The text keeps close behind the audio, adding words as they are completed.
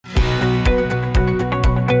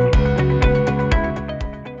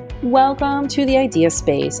Welcome to The Idea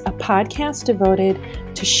Space, a podcast devoted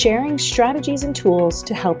to sharing strategies and tools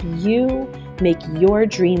to help you make your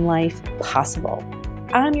dream life possible.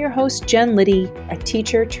 I'm your host, Jen Liddy, a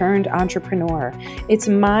teacher turned entrepreneur. It's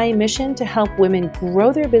my mission to help women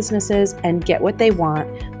grow their businesses and get what they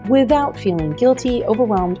want without feeling guilty,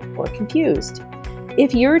 overwhelmed, or confused.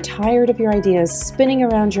 If you're tired of your ideas spinning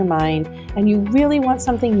around your mind and you really want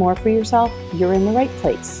something more for yourself, you're in the right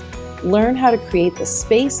place. Learn how to create the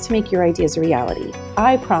space to make your ideas a reality.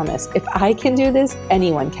 I promise, if I can do this,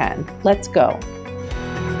 anyone can. Let's go.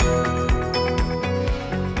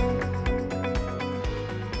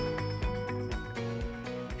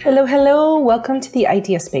 Hello. Welcome to the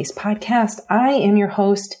Idea Space podcast. I am your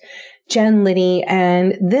host, Jen Liddy,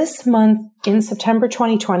 and this month in September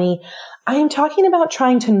 2020, I am talking about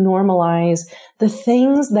trying to normalize the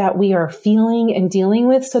things that we are feeling and dealing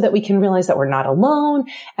with so that we can realize that we're not alone.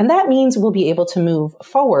 And that means we'll be able to move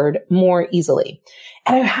forward more easily.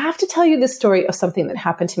 And I have to tell you this story of something that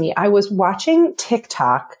happened to me. I was watching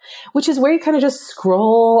TikTok, which is where you kind of just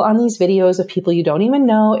scroll on these videos of people you don't even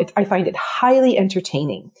know. I find it highly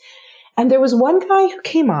entertaining. And there was one guy who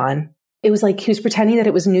came on. It was like he was pretending that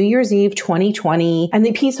it was New Year's Eve 2020. And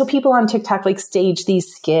so people on TikTok like stage these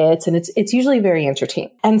skits, and it's usually very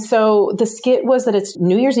entertaining. And so the skit was that it's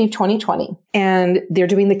New Year's Eve 2020 and they're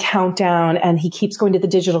doing the countdown, and he keeps going to the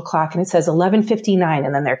digital clock and it says 11:59,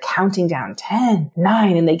 and then they're counting down 10,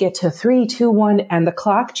 9, and they get to 3, 2, 1, and the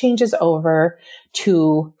clock changes over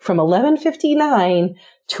from 11:59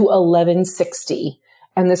 to 11:60.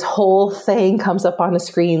 And this whole thing comes up on the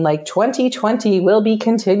screen like 2020 will be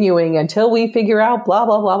continuing until we figure out blah,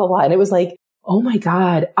 blah, blah, blah, blah. And it was like, oh my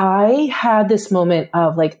God, I had this moment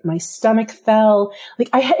of like my stomach fell.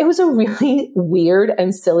 It was a really weird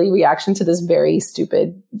and silly reaction to this very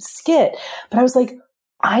stupid skit. But I was like,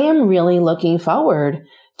 I am really looking forward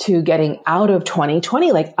to getting out of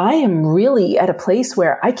 2020. Like I am really at a place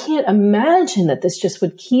where I can't imagine that this just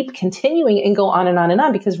would keep continuing and go on and on and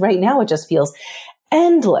on, because right now it just feels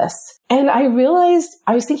endless. And I realized,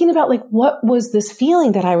 I was thinking about like, what was this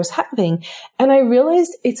feeling that I was having? And I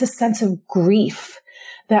realized it's a sense of grief,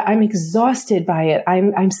 that I'm exhausted by it.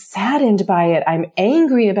 I'm saddened by it. I'm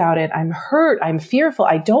angry about it. I'm hurt. I'm fearful.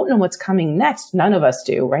 I don't know what's coming next. None of us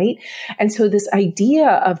do, right? And so this idea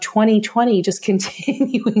of 2020 just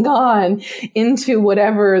continuing on into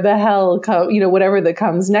whatever the hell, whatever that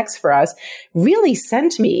comes next for us, really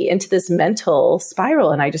sent me into this mental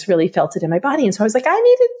spiral. And I just really felt it in my body. And so I was like, I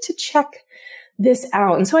needed to check this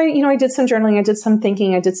out. And so I did some journaling. I did some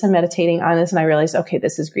thinking. I did some meditating on this. And I realized, okay,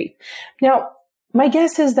 this is grief. Now, my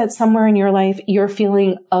guess is that somewhere in your life, you're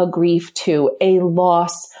feeling a grief too, a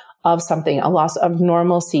loss of something, a loss of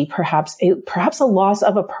normalcy, perhaps a loss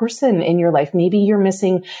of a person in your life. Maybe you're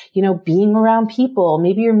missing, being around people.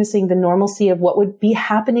 Maybe you're missing the normalcy of what would be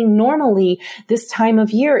happening normally this time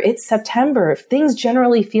of year. It's September. Things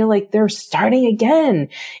generally feel like they're starting again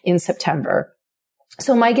in September.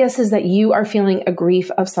 So my guess is that you are feeling a grief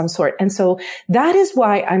of some sort. And so that is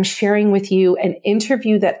why I'm sharing with you an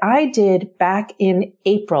interview that I did back in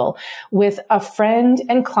April with a friend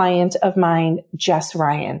and client of mine, Jess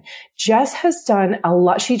Ryan. Jess has done a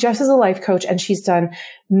lot. Jess is a life coach, and she's done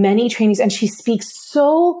many trainings, and she speaks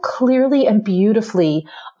so clearly and beautifully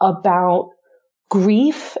about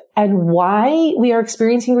grief and why we are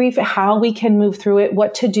experiencing grief, how we can move through it,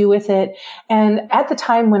 what to do with it. And at the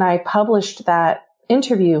time when I published that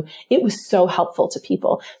interview, it was so helpful to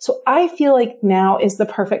people. So I feel like now is the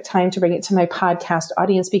perfect time to bring it to my podcast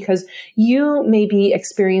audience, because you may be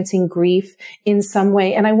experiencing grief in some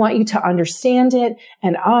way, and I want you to understand it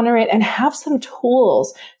and honor it and have some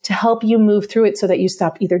tools to help you move through it so that you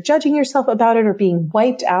stop either judging yourself about it or being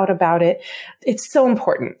wiped out about it. It's so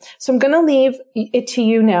important. So I'm going to leave it to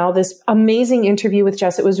you now, this amazing interview with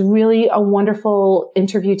Jess. It was really a wonderful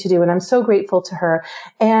interview to do, and I'm so grateful to her.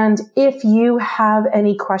 And if you have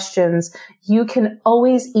any questions, you can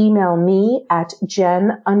always email me at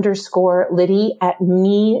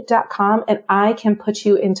jen_liddy@me.com, and I can put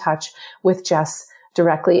you in touch with Jess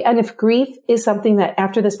directly. And if grief is something that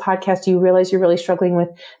after this podcast you realize you're really struggling with,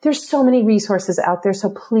 there's so many resources out there.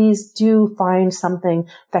 So please do find something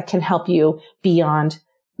that can help you beyond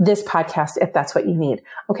this podcast if that's what you need.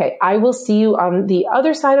 Okay, I will see you on the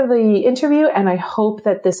other side of the interview, and I hope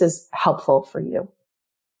that this is helpful for you.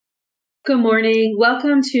 Good morning.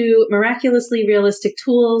 Welcome to Miraculously Realistic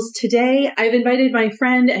Tools. Today, I've invited my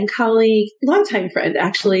friend and colleague, longtime friend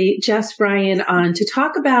actually, Jess Ryan, on to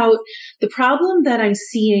talk about the problem that I'm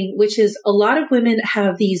seeing, which is a lot of women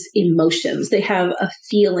have these emotions. They have a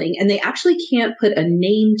feeling and they actually can't put a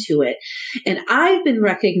name to it. And I've been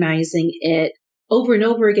recognizing it over and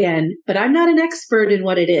over again, but I'm not an expert in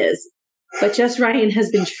what it is. But Jess Ryan has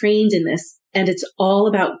been trained in this, and it's all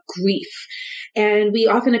about grief. And we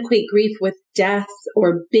often equate grief with death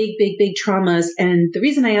or big, big, big traumas. And the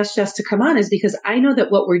reason I asked Jess to come on is because I know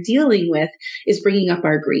that what we're dealing with is bringing up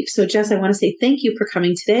our grief. So Jess, I want to say thank you for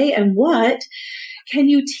coming today. And what can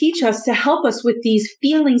you teach us to help us with these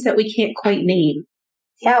feelings that we can't quite name?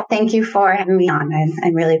 Yeah, thank you for having me on. I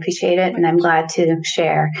really appreciate it, and I'm glad to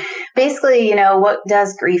share. Basically, what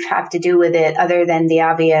does grief have to do with it other than the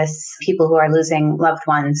obvious people who are losing loved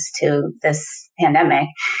ones to this pandemic?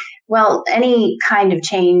 Well, any kind of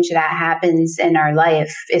change that happens in our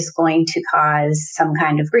life is going to cause some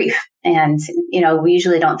kind of grief. And, we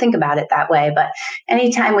usually don't think about it that way, but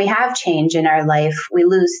anytime we have change in our life, we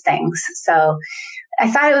lose things. So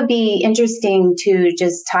I thought it would be interesting to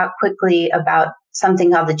just talk quickly about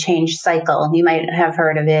something called the change cycle. You might have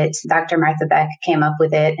heard of it. Dr. Martha Beck came up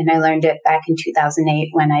with it, and I learned it back in 2008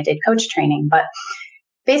 when I did coach training. But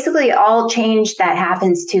basically, all change that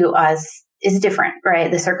happens to us is different,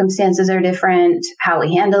 right? The circumstances are different. How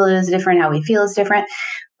we handle it is different. How we feel is different.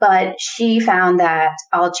 But she found that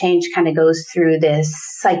all change kind of goes through this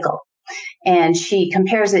cycle. And she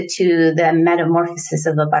compares it to the metamorphosis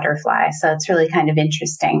of a butterfly. So it's really kind of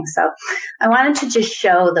interesting. So I wanted to just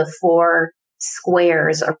show the 4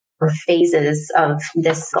 squares or phases of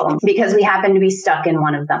this cycle because we happen to be stuck in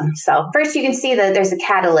one of them. So first you can see that there's a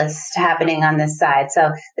catalyst happening on this side.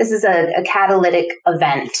 So this is a catalytic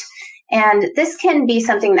event. And this can be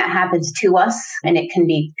something that happens to us, and it can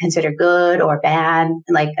be considered good or bad,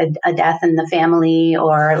 like a death in the family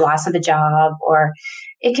or loss of a job, or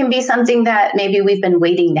it can be something that maybe we've been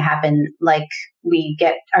waiting to happen, like we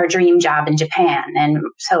get our dream job in Japan. And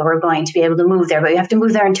so we're going to be able to move there, but we have to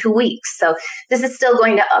move there in 2 weeks. So this is still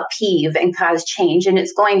going to upheave and cause change, and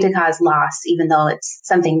it's going to cause loss, even though it's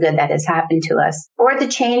something good that has happened to us. Or the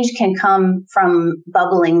change can come from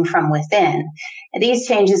bubbling from within. And these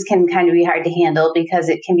changes can kind of be hard to handle because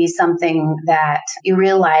it can be something that you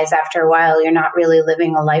realize after a while you're not really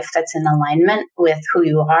living a life that's in alignment with who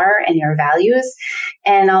you are and your values.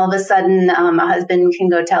 And all of a sudden, a husband can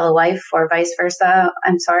go tell a wife or vice versa,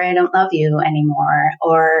 I'm sorry, I don't love you anymore.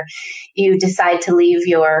 Or you decide to leave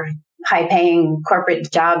your high-paying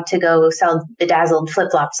corporate job to go sell bedazzled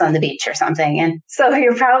flip-flops on the beach or something. And so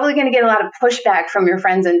you're probably going to get a lot of pushback from your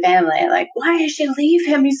friends and family, like, why did she leave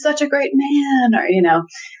him? He's such a great man, or,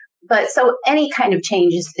 But so any kind of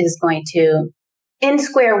change is going to, in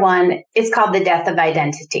square one, it's called the death of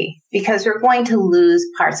identity, because we're going to lose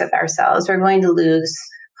parts of ourselves. We're going to lose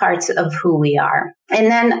parts of who we are. And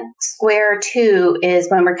then square 2 is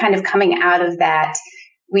when we're kind of coming out of that,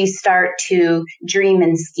 we start to dream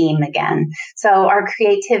and scheme again. So our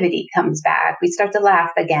creativity comes back. We start to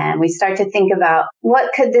laugh again. We start to think about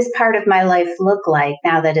what could this part of my life look like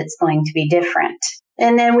now that it's going to be different.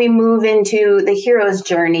 And then we move into the hero's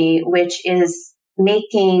journey, which is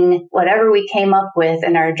making whatever we came up with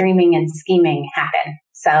in our dreaming and scheming happen.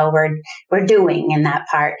 So we're doing in that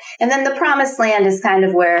part. And then the promised land is kind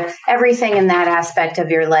of where everything in that aspect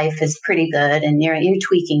of your life is pretty good and you're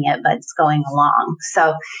tweaking it, but it's going along.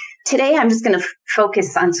 So today I'm just going to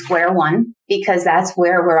focus on square 1 because that's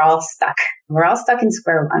where we're all stuck. We're all stuck in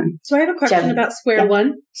square 1. So I have a question about square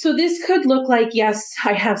 1. So this could look like, yes,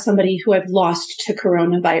 I have somebody who I've lost to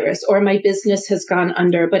coronavirus or my business has gone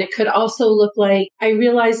under, but it could also look like I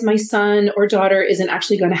realize my son or daughter isn't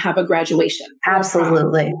actually going to have a graduation.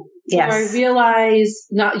 Absolutely. Yes. Or I realize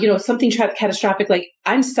something catastrophic, like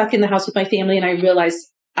I'm stuck in the house with my family and I realize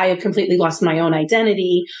I have completely lost my own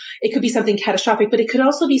identity. It could be something catastrophic, but it could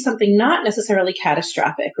also be something not necessarily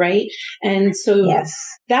catastrophic, right? And so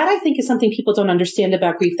that I think is something people don't understand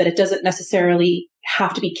about grief, that it doesn't necessarily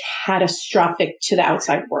have to be catastrophic to the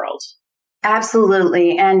outside world.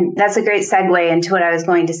 Absolutely. And that's a great segue into what I was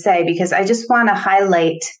going to say, because I just want to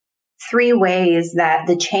highlight 3 ways that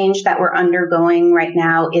the change that we're undergoing right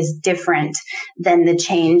now is different than the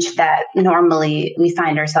change that normally we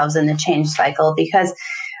find ourselves in the change cycle. Because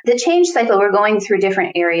the change cycle, we're going through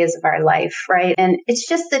different areas of our life, right? And it's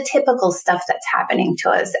just the typical stuff that's happening to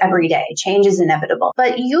us every day. Change is inevitable.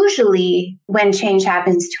 But usually when change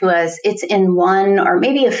happens to us, it's in one or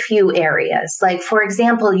maybe a few areas. Like, for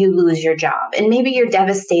example, you lose your job and maybe you're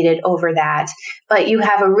devastated over that, but you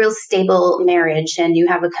have a real stable marriage and you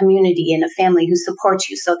have a community and a family who supports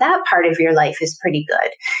you. So that part of your life is pretty good.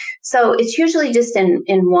 So it's usually just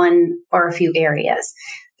in one or a few areas.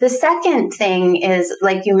 The second thing is,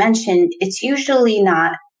 like you mentioned, it's usually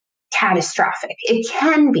not catastrophic. It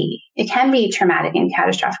can be traumatic and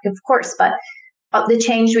catastrophic, of course, but the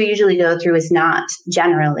change we usually go through is not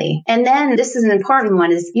generally. And then this is an important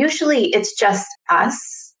one, is usually it's just us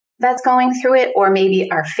that's going through it, or maybe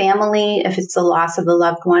our family if it's the loss of a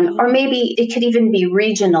loved one, or maybe it could even be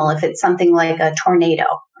regional if it's something like a tornado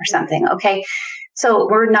or something. Okay. So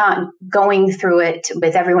we're not going through it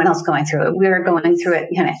with everyone else going through it. We're going through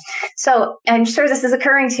it. So I'm sure this is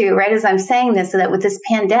occurring to you right as I'm saying this, so that with this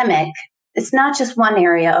pandemic, it's not just one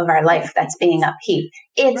area of our life that's being upheaved.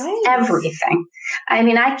 It's everything. I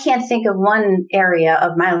mean, I can't think of one area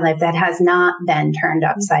of my life that has not been turned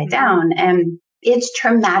upside down. And it's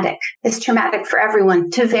traumatic. It's traumatic for everyone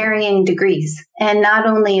to varying degrees. And not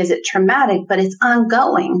only is it traumatic, but it's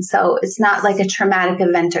ongoing. So it's not like a traumatic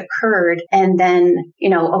event occurred and then,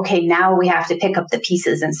 okay, now we have to pick up the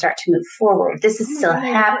pieces and start to move forward. This is still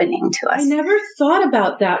happening to us. I never thought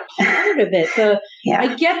about that part of it.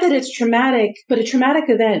 I get that it's traumatic, but a traumatic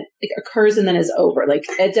event occurs and then is over. Like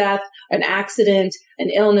a death, an accident, an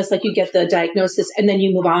illness, like you get the diagnosis and then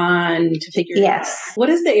you move on to figure it out. What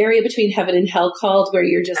is the area between heaven and hell called where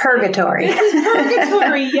you're just purgatory? Like, this is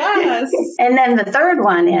purgatory, yes. And then the third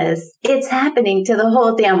one is it's happening to the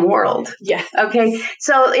whole damn world. Yeah. Okay.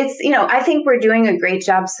 So it's, I think we're doing a great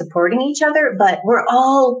job supporting each other, but we're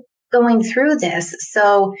all going through this.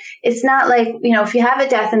 So it's not like, if you have a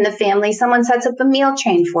death in the family, someone sets up a meal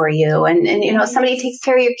train for you and somebody takes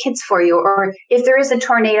care of your kids for you. Or if there is a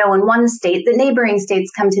tornado in one state, the neighboring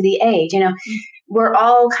states come to the aid, We're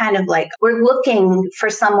all kind of like, we're looking for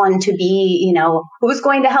someone to be, who's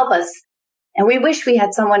going to help us. And we wish we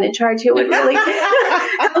had someone in charge who would really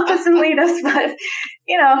help us and lead us. But,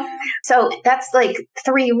 so that's like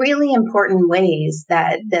 3 really important ways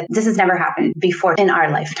that this has never happened before in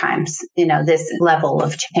our lifetimes, this level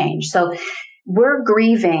of change. So we're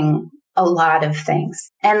grieving a lot of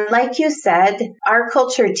things. And like you said, our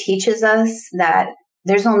culture teaches us that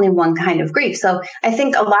there's only one kind of grief. So I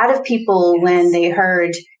think a lot of people, when they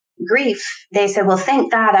heard grief, they said, well,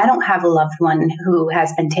 thank God I don't have a loved one who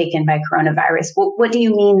has been taken by coronavirus. Well, what do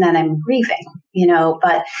you mean that I'm grieving?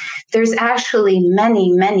 But there's actually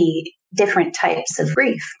many, many different types of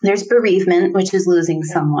grief. There's bereavement, which is losing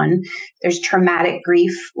someone. There's traumatic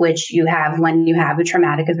grief, which you have when you have a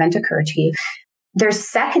traumatic event occur to you. There's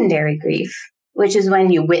secondary grief, which is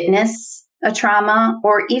when you witness a trauma,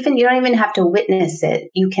 or even you don't even have to witness it.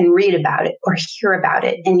 You can read about it or hear about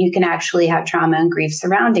it, and you can actually have trauma and grief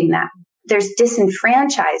surrounding that. There's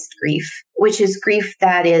disenfranchised grief, which is grief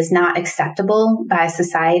that is not acceptable by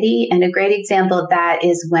society. And a great example of that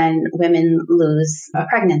is when women lose a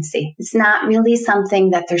pregnancy. It's not really something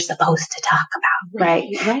that they're supposed to talk about, right?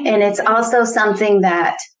 And it's also something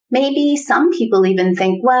that maybe some people even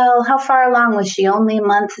think, well, how far along was she? Only a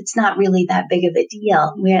month. It's not really that big of a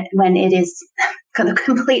deal, when it is the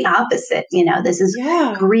complete opposite. This is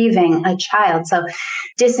grieving a child. So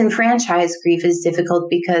disenfranchised grief is difficult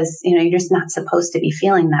because, you're just not supposed to be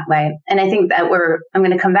feeling that way. And I think that I'm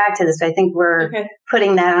going to come back to this, but I think we're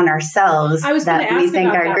putting that on ourselves, that we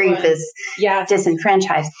think our grief is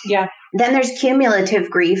disenfranchised. Yeah. Then there's cumulative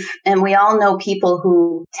grief, and we all know people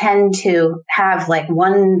who tend to have like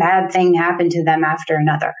one bad thing happen to them after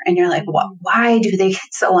another. And you're like, well, why do they get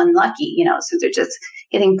so unlucky? So they're just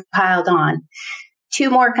getting piled on. 2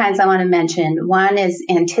 more kinds I want to mention. One is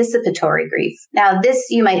anticipatory grief. Now, this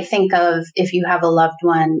you might think of if you have a loved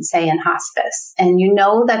one, say in hospice, and you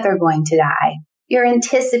know that they're going to die. You're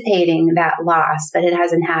anticipating that loss, but it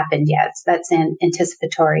hasn't happened yet. So that's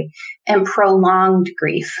anticipatory. And prolonged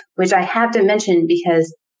grief, which I have to mention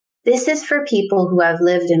because this is for people who have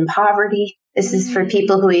lived in poverty. This is for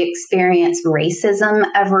people who experience racism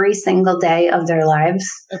every single day of their lives.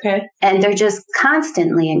 Okay. And they're just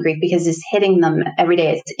constantly in grief because it's hitting them every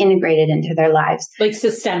day. It's integrated into their lives. Like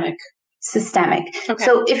systemic. Okay.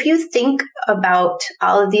 So if you think about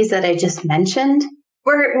all of these that I just mentioned,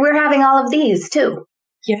 we're having all of these too.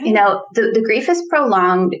 Yeah. The grief is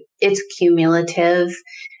prolonged. It's cumulative.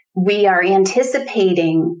 We are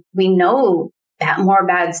anticipating. We know that more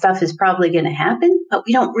bad stuff is probably going to happen, but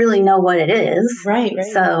we don't really know what it is. Right.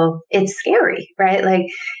 So it's scary, right? Like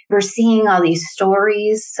we're seeing all these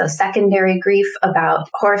stories. So secondary grief, about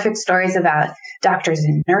horrific stories about doctors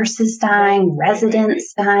and nurses dying,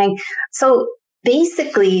 residents dying. So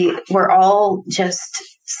basically we're all just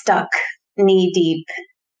stuck knee deep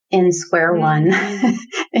in square one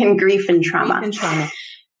in grief and trauma.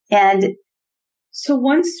 And so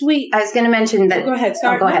once I was going to mention that. Go ahead.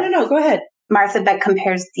 Sorry. No, go ahead. Martha Beck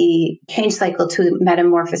compares the change cycle to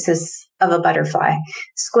metamorphosis of a butterfly.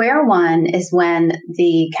 Square one is when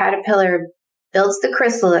the caterpillar builds the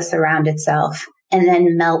chrysalis around itself and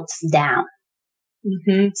then melts down.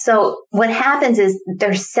 Mm-hmm. So what happens is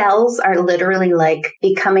their cells are literally like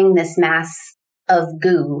becoming this mass of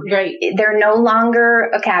goo. Right. They're no longer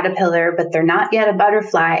a caterpillar, but they're not yet a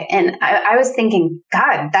butterfly. And I was thinking,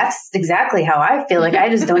 God, that's exactly how I feel. Like I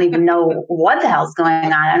just don't even know what the hell's going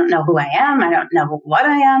on. I don't know who I am. I don't know what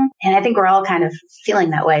I am. And I think we're all kind of feeling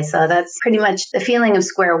that way. So that's pretty much the feeling of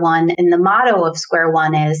square one. And the motto of square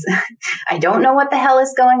one is, I don't know what the hell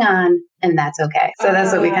is going on. And that's okay. So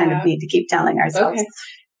that's what we kind of need to keep telling ourselves. Okay.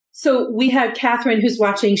 So we had Catherine who's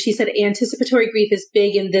watching. She said anticipatory grief is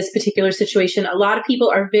big in this particular situation. A lot of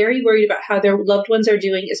people are very worried about how their loved ones are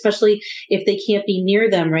doing, especially if they can't be near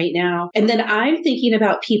them right now. And then I'm thinking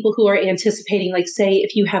about people who are anticipating, like say,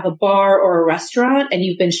 if you have a bar or a restaurant and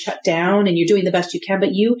you've been shut down and you're doing the best you can,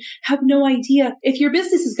 but you have no idea if your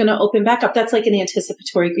business is going to open back up. That's like an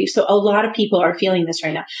anticipatory grief. So a lot of people are feeling this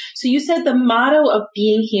right now. So you said the motto of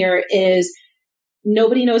being here is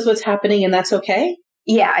nobody knows what's happening and that's okay?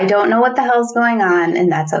 Yeah, I don't know what the hell's going on,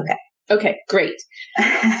 and that's okay. Okay, great.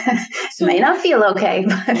 So, may not feel okay,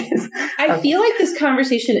 but I feel like this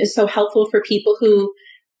conversation is so helpful for people who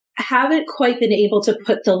haven't quite been able to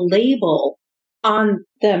put the label on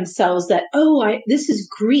themselves that, this is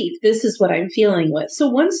grief. This is what I'm feeling with. So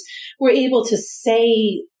once we're able to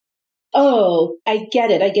say, I get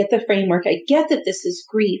it. I get the framework. I get that this is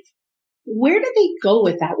grief. Where do they go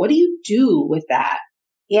with that? What do you do with that?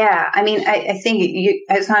 Yeah, I mean, I think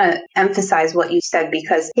I just want to emphasize what you said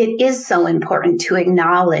because it is so important to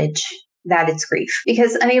acknowledge that it's grief.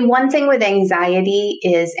 Because, I mean, one thing with anxiety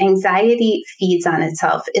is anxiety feeds on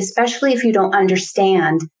itself, especially if you don't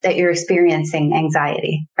understand that you're experiencing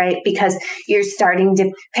anxiety, right? Because you're starting to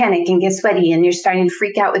panic and get sweaty and you're starting to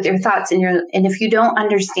freak out with your thoughts. And if you don't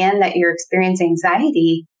understand that you're experiencing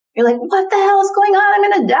anxiety, you're like, what the hell is going on?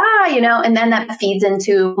 I'm going to die, and then that feeds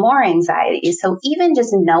into more anxiety. So even just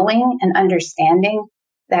knowing and understanding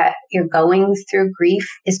that you're going through grief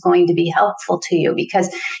is going to be helpful to you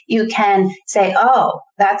because you can say,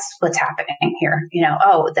 that's what's happening here.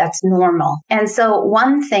 That's normal. And so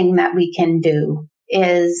one thing that we can do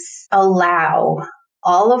is allow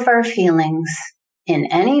all of our feelings in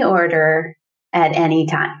any order at any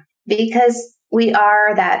time because we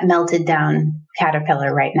are that melted down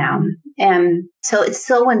caterpillar right now. And so it's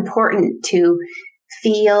so important to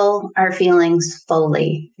feel our feelings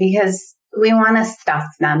fully because we want to stuff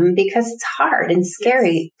them because it's hard and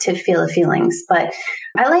scary to feel the feelings. But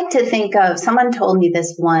I like to think of, someone told me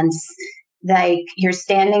this once, like you're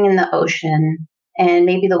standing in the ocean and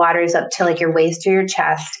maybe the water is up to like your waist or your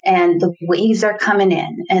chest and the waves are coming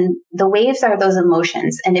in and the waves are those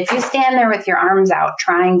emotions. And if you stand there with your arms out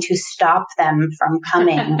trying to stop them from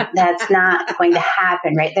coming, that's not going to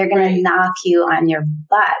happen, right? They're going to knock you on your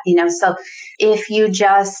butt, So if you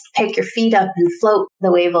just pick your feet up and float,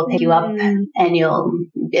 the wave will pick you up and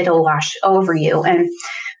it'll wash over you. And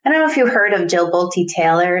I don't know if you heard of Jill Bolte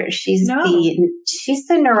Taylor. She's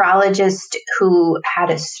the neurologist who had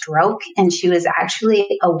a stroke and she was actually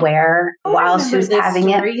aware while she was having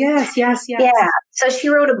it. Yes. Yeah. So she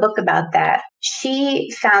wrote a book about that. She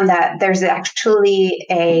found that there's actually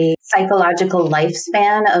a psychological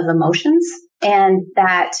lifespan of emotions and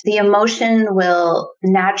that the emotion will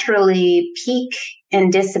naturally peak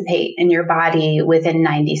and dissipate in your body within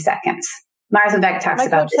 90 seconds. Martha Beck talks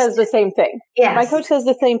about this. My coach says the same thing. Yes. My coach says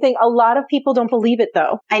the same thing. A lot of people don't believe it,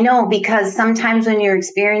 though. I know, because sometimes when you're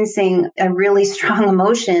experiencing a really strong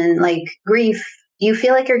emotion like grief, you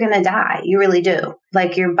feel like you're going to die. You really do.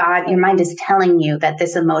 Like your mind is telling you that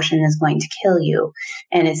this emotion is going to kill you.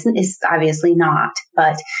 And it's obviously not,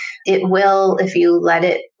 but it will, if you let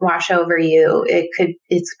it wash over you,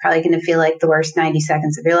 it's probably going to feel like the worst 90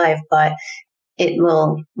 seconds of your life, but it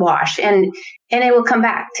will wash and it will come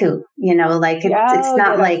back too, it's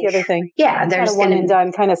not like the other thing. Yeah, there's kind of one and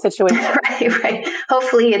done kind of situation. Right.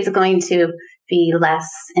 Hopefully it's going to be less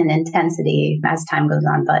in intensity as time goes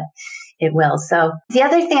on, but it will. So the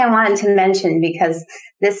other thing I wanted to mention, because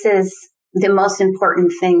this is the most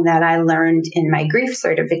important thing that I learned in my grief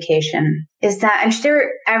certification, is that I'm sure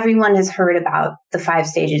everyone has heard about the 5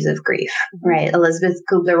 stages of grief, right? Elizabeth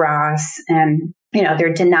Kubler-Ross and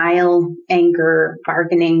their denial, anger,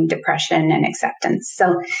 bargaining, depression, and acceptance.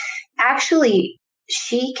 So actually,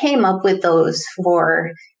 she came up with those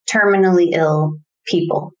for terminally ill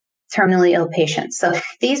people, terminally ill patients. So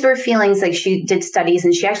these were feelings, like she did studies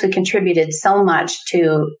and she actually contributed so much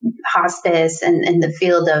to hospice and in the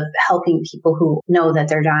field of helping people who know that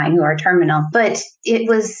they're dying, who are terminal. But it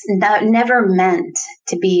was never meant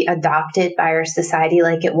to be adopted by our society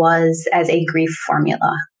like it was as a grief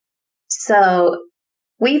formula. So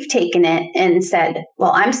we've taken it and said,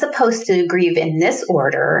 well, I'm supposed to grieve in this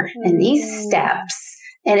order and these steps.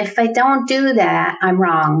 And if I don't do that, I'm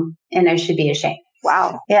wrong and I should be ashamed.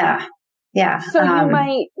 Wow. Yeah. Yeah. So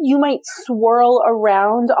you might swirl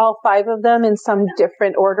around all 5 of them in some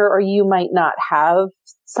different order, or you might not have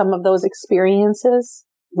some of those experiences.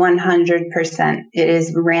 100%. It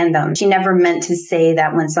is random. She never meant to say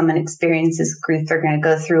that when someone experiences grief, they're going to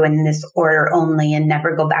go through in this order only and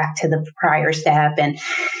never go back to the prior step. And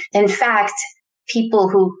in fact, people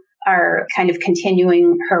who are kind of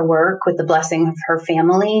continuing her work with the blessing of her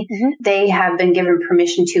family, they have been given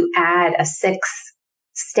permission to add a 6th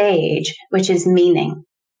stage, which is meaning.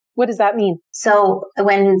 What does that mean? So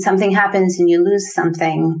when something happens and you lose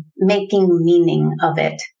something, making meaning of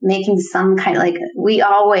it, making some kind of, like, we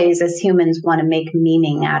always as humans want to make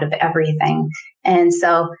meaning out of everything. And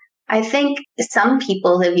so I think some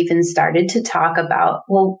people have even started to talk about,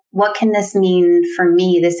 well, what can this mean for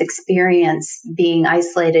me, this experience being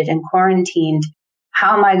isolated and quarantined?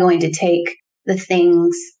 How am I going to take the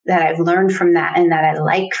things that I've learned from that and that I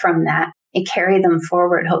like from that and carry them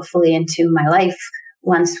forward, hopefully, into my life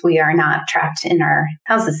once we are not trapped in our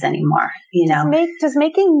houses anymore, you know? Does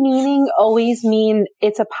making meaning always mean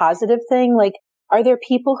it's a positive thing? Like, are there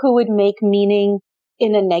people who would make meaning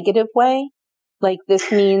in a negative way? Like,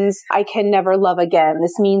 this means I can never love again.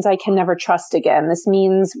 This means I can never trust again. This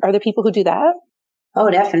means, are there people who do that? Oh,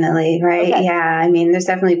 definitely. Right. Okay. Yeah. I mean, there's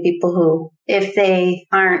definitely people who, if they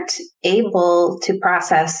aren't able to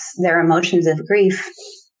process their emotions of grief,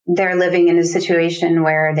 they're living in a situation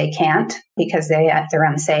where they can't because they're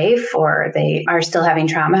unsafe, or they are still having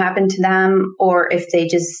trauma happen to them, or if they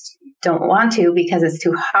just don't want to because it's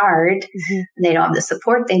too hard, and they don't have the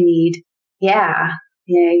support they need. Yeah.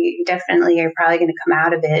 You know, you definitely are probably going to come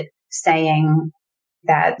out of it saying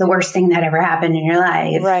that the worst thing that ever happened in your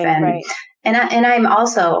life. Right. And I'm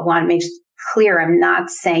also want to make clear, I'm not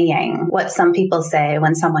saying what some people say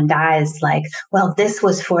when someone dies, like, well, this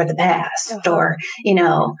was for the best, or, you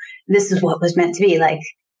know, this is what was meant to be. Like,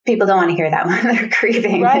 people don't want to hear that when they're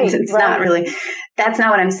grieving. Right, It's not really, that's not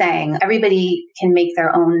what I'm saying. Everybody can make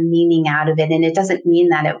their own meaning out of it. And it doesn't mean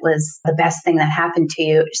that it was the best thing that happened to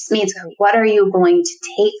you. It just means, what are you going to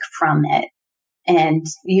take from it and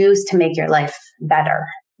use to make your life better?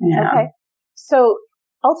 You know? Okay. So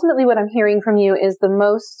ultimately what I'm hearing from you is the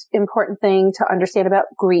most important thing to understand about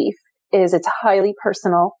grief is it's highly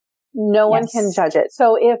personal. No one can judge it.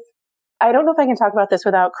 So I don't know if I can talk about this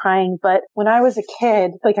without crying, but when I was a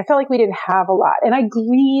kid, like, I felt like we didn't have a lot, and I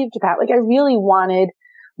grieved that. Like, I really wanted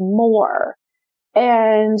more.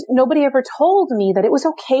 And nobody ever told me that it was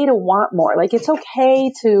okay to want more. Like, it's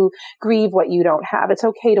okay to grieve what you don't have. It's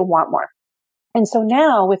okay to want more. And so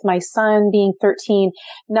now, with my son being 13,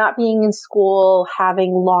 not being in school,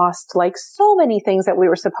 having lost like so many things that we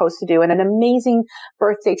were supposed to do, and an amazing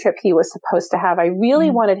birthday trip he was supposed to have, I really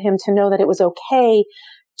wanted him to know that it was okay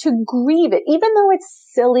to grieve it, even though it's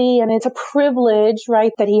silly and it's a privilege,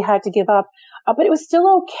 right, that he had to give up. But it was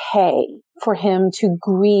still okay for him to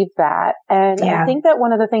grieve that. And I think that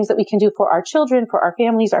one of the things that we can do for our children, for our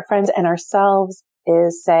families, our friends, and ourselves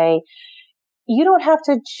is say, you don't have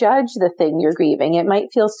to judge the thing you're grieving. It might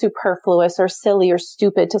feel superfluous or silly or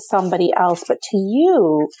stupid to somebody else, but to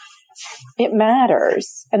you, it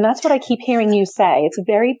matters. And that's what I keep hearing you say. It's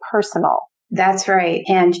very personal. That's right.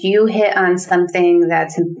 And you hit on something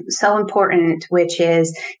that's so important, which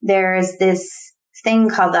is there's this thing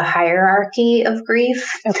called the hierarchy of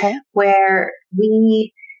grief, where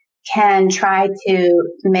we can try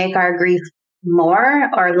to make our grief more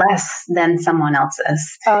or less than someone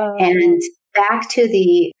else's. And back to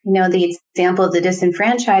the example of the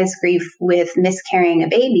disenfranchised grief with miscarrying a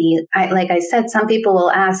baby, like I said, some people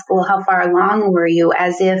will ask, well, how far along were you?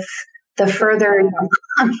 As if the further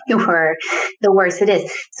along you were, the worse it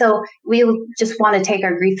is. So we just want to take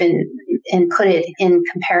our grief and put it in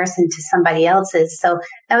comparison to somebody else's. So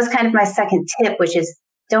that was kind of my second tip, which is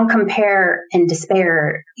don't compare and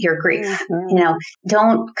despair your grief.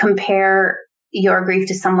 Don't compare your grief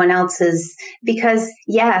to someone else's, because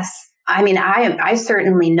yes, I mean, I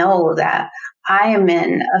certainly know that I am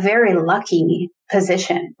in a very lucky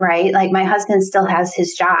position, right? Like, my husband still has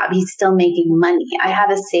his job. He's still making money. I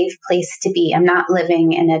have a safe place to be. I'm not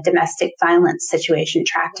living in a domestic violence situation,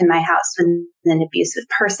 trapped in my house with an abusive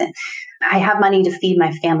person. I have money to feed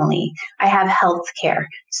my family. I have health care.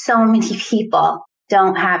 So many people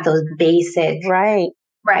don't have those basic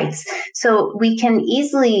rights. So we can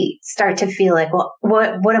easily start to feel like, well,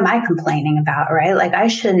 what am I complaining about, right? Like, I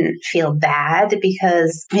shouldn't feel bad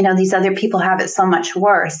because, these other people have it so much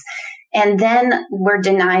worse. And then we're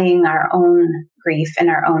denying our own grief and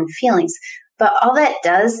our own feelings. But all that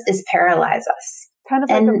does is paralyze us. Kind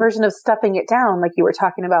of like a version of stuffing it down, like you were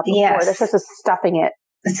talking about before. Yes. That's just a stuffing it.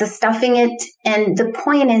 It's a stuffing it. And the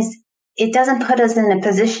point is, it doesn't put us in a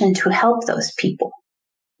position to help those people,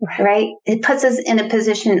 right? It puts us in a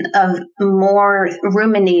position of more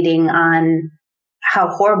ruminating on how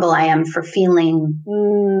horrible I am for feeling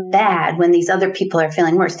bad when these other people are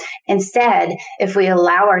feeling worse. Instead, if we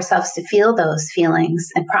allow ourselves to feel those feelings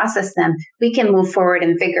and process them, we can move forward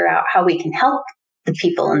and figure out how we can help the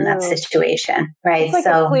people in that situation, right? It's like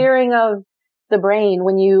a clearing of the brain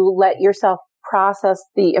when you let yourself process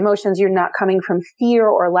the emotions. You're not coming from fear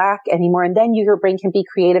or lack anymore. And then your brain can be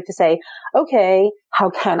creative to say, okay,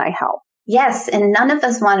 how can I help? Yes. And none of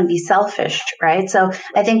us want to be selfish, right? So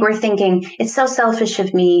I think we're thinking it's so selfish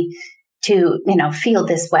of me to, feel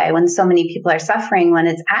this way when so many people are suffering, when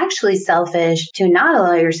it's actually selfish to not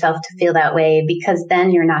allow yourself to feel that way, because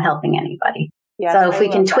then you're not helping anybody. Yes, so if we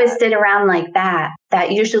can twist it around like that,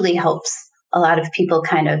 that usually helps a lot of people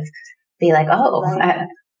kind of be like, oh, right.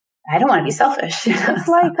 I don't want to be selfish. It's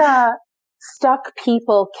like stuck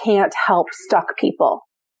people can't help stuck people.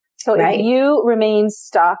 So if you remain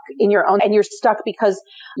stuck in your own, and you're stuck because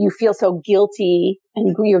you feel so guilty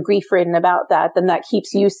and you're grief-ridden about that, then that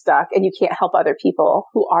keeps you stuck and you can't help other people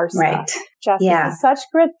who are stuck. Right. Jess, this is such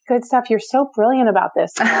good stuff. You're so brilliant about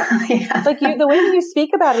this stuff. Like the way that you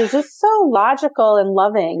speak about it is just so logical and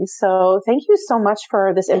loving. So thank you so much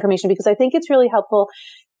for this information, because I think it's really helpful.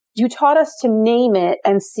 You taught us to name it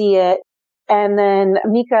and see it. And then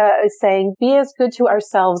Mika is saying, be as good to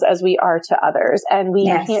ourselves as we are to others. And we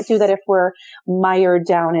can't do that if we're mired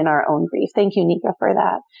down in our own grief. Thank you, Nika, for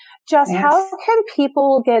that. Jess, how can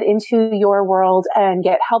people get into your world and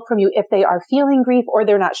get help from you if they are feeling grief or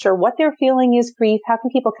they're not sure what they're feeling is grief? How can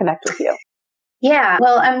people connect with you? Yeah,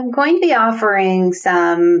 well, I'm going to be offering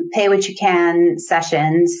some pay what you can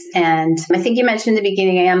sessions. And I think you mentioned in the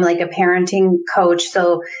beginning, I am like a parenting coach.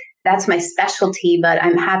 So that's my specialty, but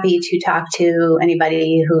I'm happy to talk to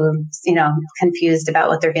anybody who's, confused about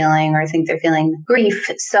what they're feeling or think they're feeling grief.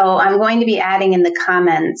 So I'm going to be adding in the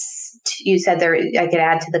comments. You said I could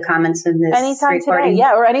add to the comments in this anytime recording. Today,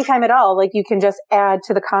 or anytime at all. Like you can just add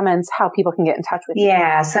to the comments how people can get in touch with you.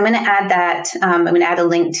 Yeah. So I'm going to add that. I'm going to add a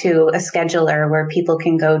link to a scheduler where people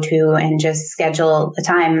can go to and just schedule a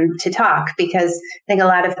time to talk, because I think a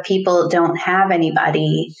lot of people don't have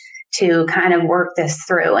anybody to kind of work this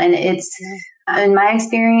through. And it's, in my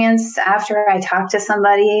experience, after I talk to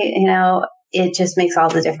somebody, it just makes all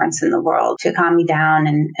the difference in the world to calm me down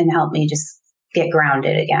and help me just get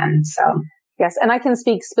grounded again. So. Yes. And I can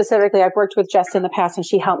speak specifically. I've worked with Jess in the past, and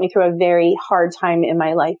she helped me through a very hard time in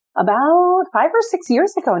my life about 5 or 6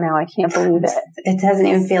 years ago now. I can't believe it. It doesn't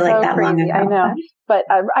even feel like that long ago. I know. But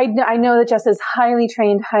I know that Jess is highly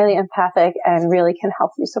trained, highly empathic, and really can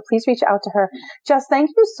help you. So please reach out to her. Jess,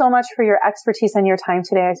 thank you so much for your expertise and your time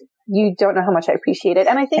today. You don't know how much I appreciate it.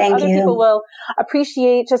 And I think other people will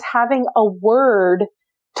appreciate just having a word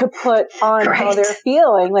to put on how they're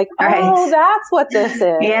feeling. Like, that's what this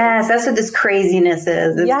is. Yes, that's what this craziness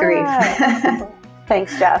is. It's grief.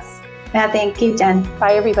 Thanks, Jess. Yeah, thank you, Jen.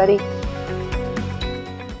 Bye, everybody.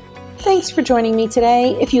 Thanks for joining me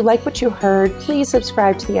today. If you like what you heard, please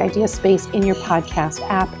subscribe to the Idea Space in your podcast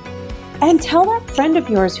app. And tell that friend of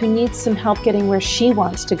yours who needs some help getting where she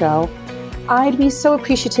wants to go. I'd be so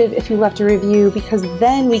appreciative if you left a review, because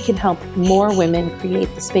then we can help more women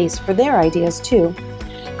create the space for their ideas too.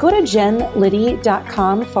 Go to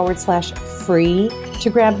jenliddy.com/free to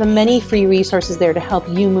grab the many free resources there to help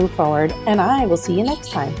you move forward. And I will see you next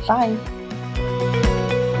time. Bye.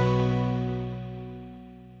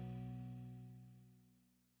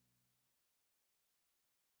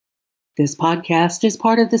 This podcast is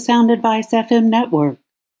part of the Sound Advice FM network.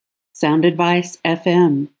 Sound Advice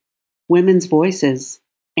FM. Women's voices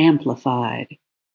amplified.